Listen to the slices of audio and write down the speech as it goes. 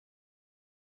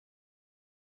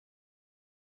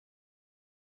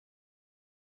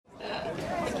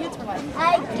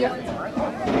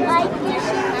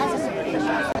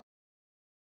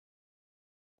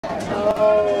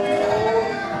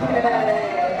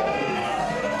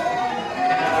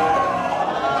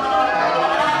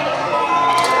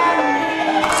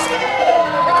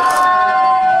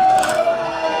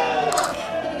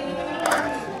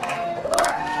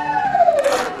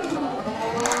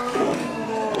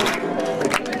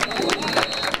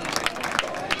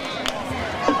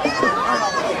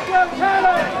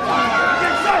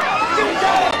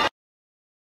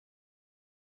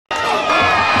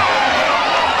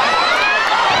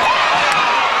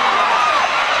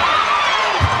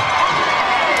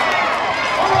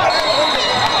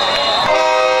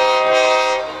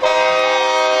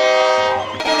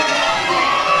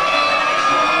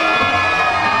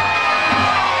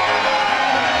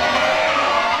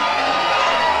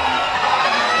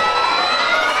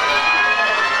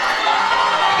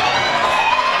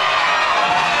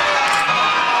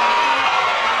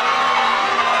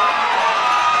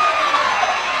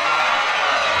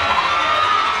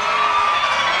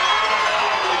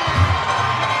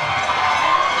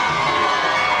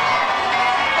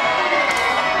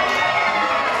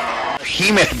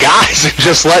Behemoth guys and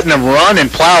just letting them run and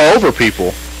plow over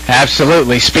people.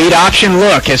 Absolutely. Speed option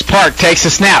look as Park takes a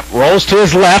snap, rolls to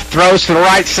his left, throws to the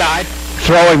right side,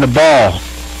 throwing the ball.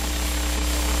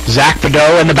 Zach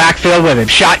Badeau in the backfield with him.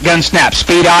 Shotgun snap,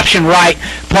 speed option right.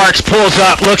 Parks pulls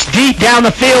up, looks deep down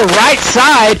the field, right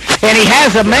side, and he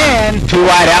has a man. 2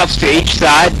 wide outs to each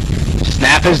side.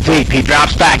 Snap is deep. He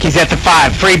drops back. He's at the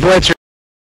 5. Free blitzer.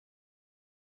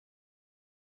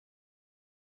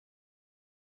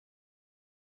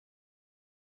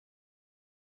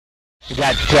 We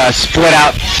got split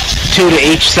out 2 to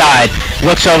each side.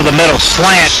 Looks over the middle,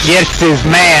 slant, gets his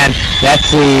man. That's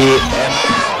the...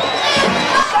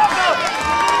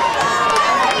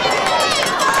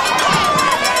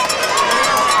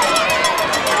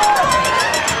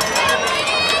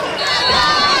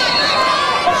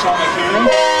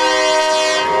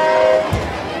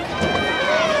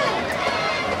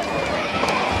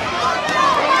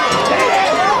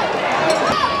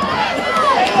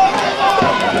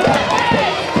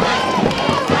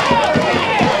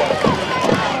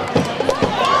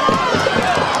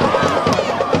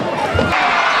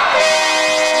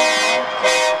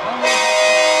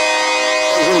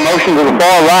 To the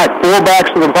far right,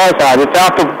 fullbacks to the far side. It's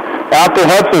out to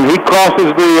Hudson. He crosses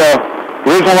the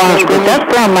original line of scrimmage. That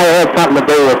time may have something to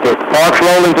do with it. Parks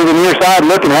rolling to the near side,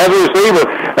 looking, has a receiver.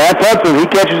 That's Hudson. He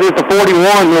catches it at the 41.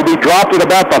 He'll be dropped at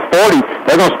about the 40.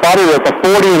 They're going to spot it at the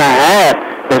 40 and a half.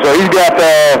 And so he's got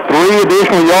 3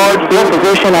 additional yards, field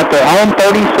position at the home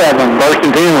 37. First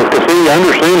and 10 with Cassidy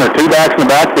under center, 2 backs in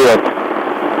the backfield.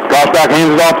 Drops back,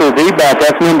 hands it off to the D-back.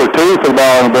 That's number 2 for the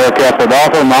ball in the Bearcat for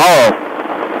Adolfo Morrow.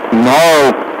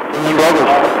 No,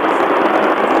 struggles.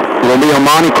 It'll be a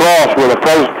Monty Cross with a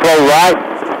pro right,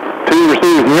 2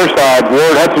 receivers near side.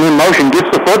 Ward Hudson in motion, gets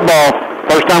the football.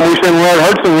 First time we've seen Ward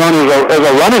Hudson run as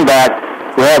a running back.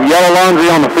 We have yellow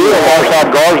laundry on the field, far side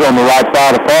guards on the right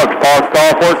side of Parks. Parks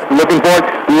call for it, looking for it,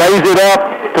 lays it up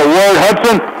to Ward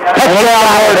Hudson. Touchdown,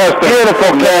 Ward Hudson.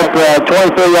 Beautiful catch,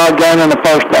 23-yard gain on the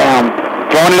first down.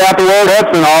 Throwing it out to Ward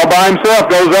Hudson all by himself,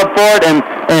 goes up for it,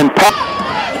 and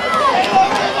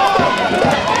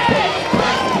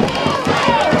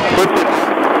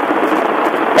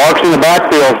Parks in the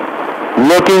backfield,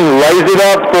 looking, lays it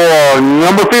up for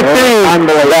number 15.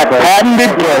 That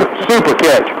patented super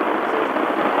catch.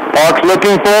 Parks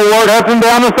looking forward, Hudson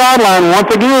down the sideline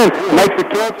once again, makes the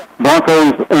catch.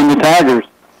 Broncos and the Tigers.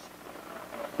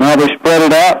 Now they spread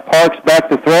it out. Parks back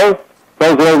to throw,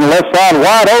 throws it over the left side,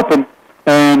 wide open,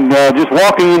 and just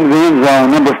walking into the end zone,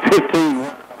 number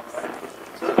 15.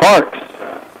 Parks.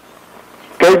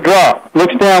 Straight drop,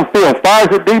 looks downfield, fires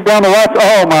it deep down the right.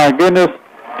 Oh my goodness.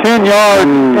 10 yards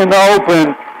in the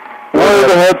open.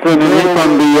 Ward Hudson and in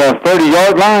from the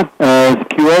 30-yard line.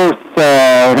 QOS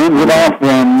hands it off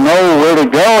and nowhere to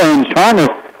go and is trying to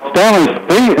stay on his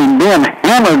feet and being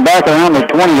hammered back around the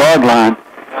 20-yard line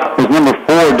is number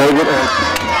 4, David.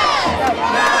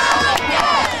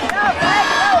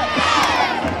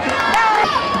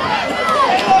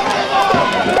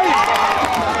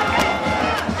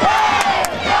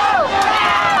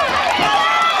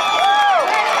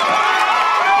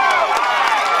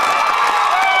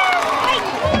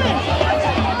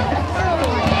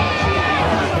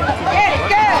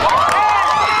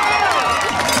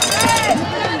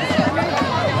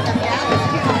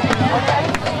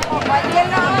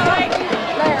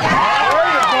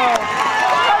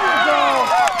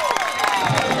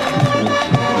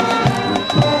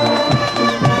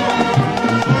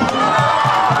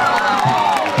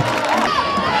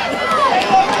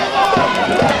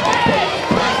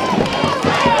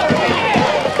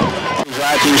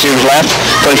 his left,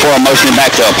 putting forward motion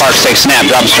back to Parks, takes snap,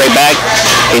 drops straight back.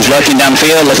 He's looking down the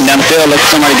field, looking for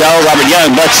somewhere to go. Robert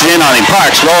Young butts it in on him.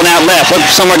 Parks rolling out left, looking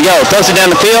for somewhere to go. Throws it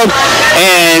down the field,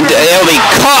 and it'll be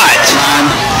caught.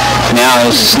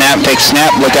 Now snap, takes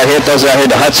snap, look out here, throws it out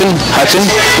here to Hudson. Hudson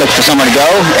looks for somewhere to go.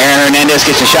 Aaron Hernandez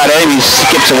gets a shot at him. He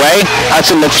skips away.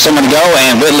 Hudson looks for someone to go,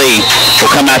 and Whitley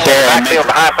will come out there. Backfield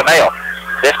behind Fennell.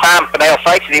 This time Fennell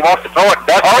fakes it. He wants to throw it.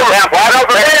 Does it down wide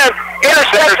over him.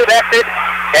 Intercepted,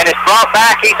 and it's brought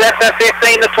back. He's at the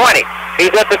 15 to 20.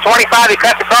 He's at the 25. He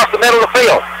cuts across the middle of the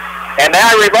field. And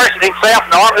now he reverses himself,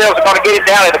 and the Armadillos are going to get him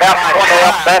down at about the 20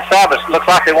 up that side. It looks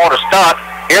like they want to stunt.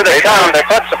 Here they come. They're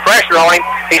putting some pressure on him.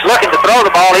 He's looking to throw the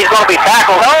ball. He's going to be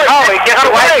tackled. Oh, he gets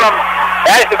away from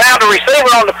that. He's found the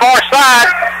receiver on the far side.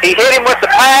 He hit him with the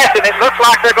pass, and it looks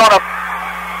like they're going to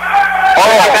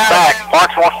back.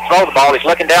 Parks wants to throw the ball. He's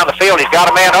looking down the field. He's got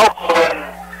a man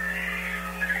open.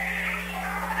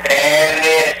 And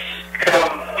it's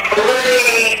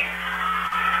complete.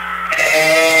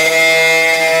 And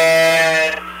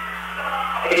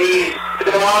he's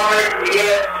going to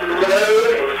get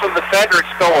loose from the Frederick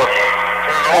score.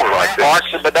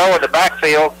 Parks and Bedeau in the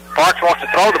backfield. Parks wants to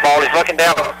throw the ball. He's looking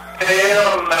down the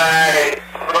field.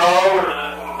 Throws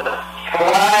the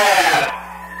flat.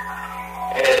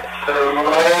 It's a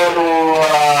little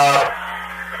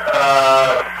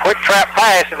quick trap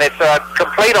pass, and it's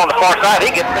complete on the far side. He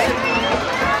gets it.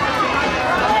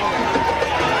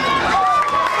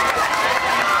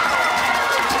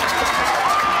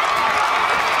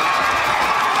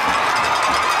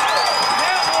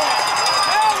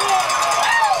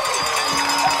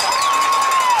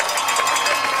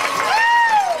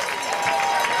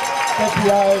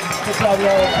 Good job,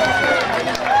 y'all.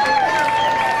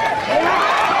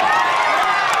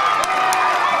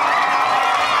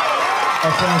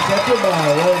 That's intercepted by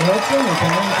Wade Hudson,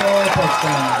 returning for a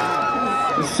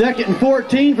touchdown. Second and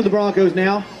 14 for the Broncos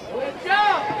now.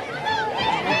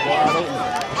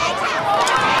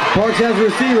 Parks has the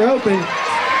receiver open.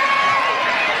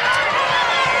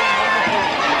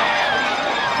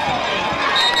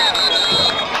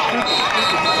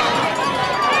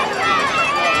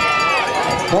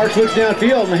 Parks looks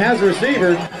downfield and has a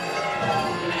receiver.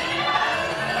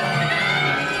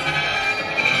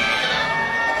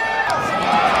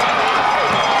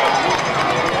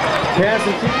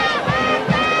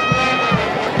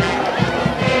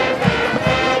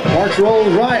 Parks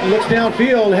rolls right and looks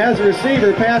downfield, has a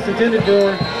receiver, pass intended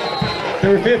for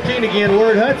number 15 again,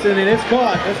 Ward Hudson, and it's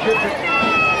caught. That's good.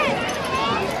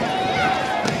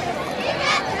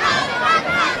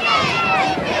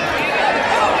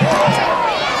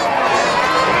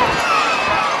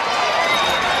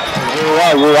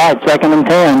 You're right, second and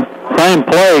 10. Same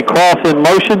play, cross in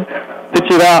motion,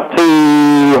 pitch it out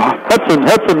to Hudson.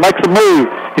 Hudson makes a move.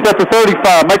 He's at the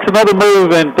 35, makes another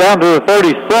move, and down to the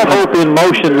 37. Hope in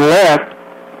motion left.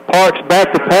 Parks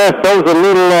back to pass, throws a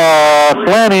little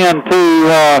slant in to,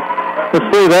 let's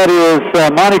see, that is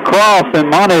Monty Cross, and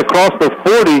Monty across the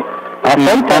 40. I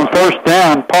think on first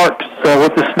down. Parks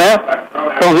with the snap,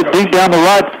 throws it deep down the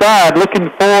right side,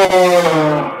 looking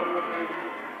for...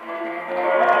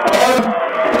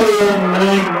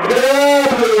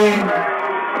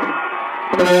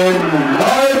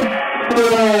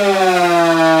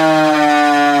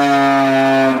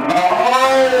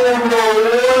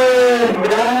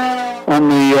 On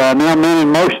the now man in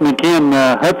motion again,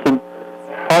 Hudson.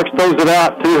 Parks throws it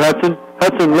out to Hudson.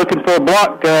 Hudson looking for a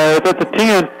block. It's at the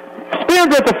 10.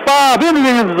 Spins at the 5. Into the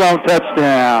end zone.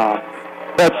 Touchdown.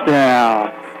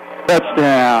 Touchdown.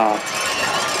 Touchdown.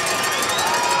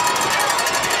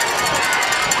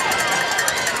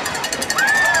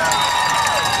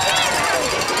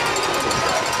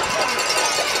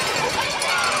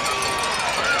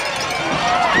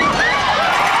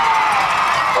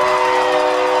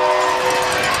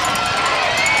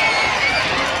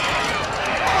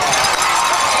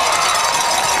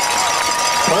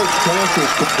 Parks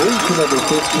passes complete to number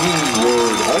 15,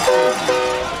 Ward Hudson.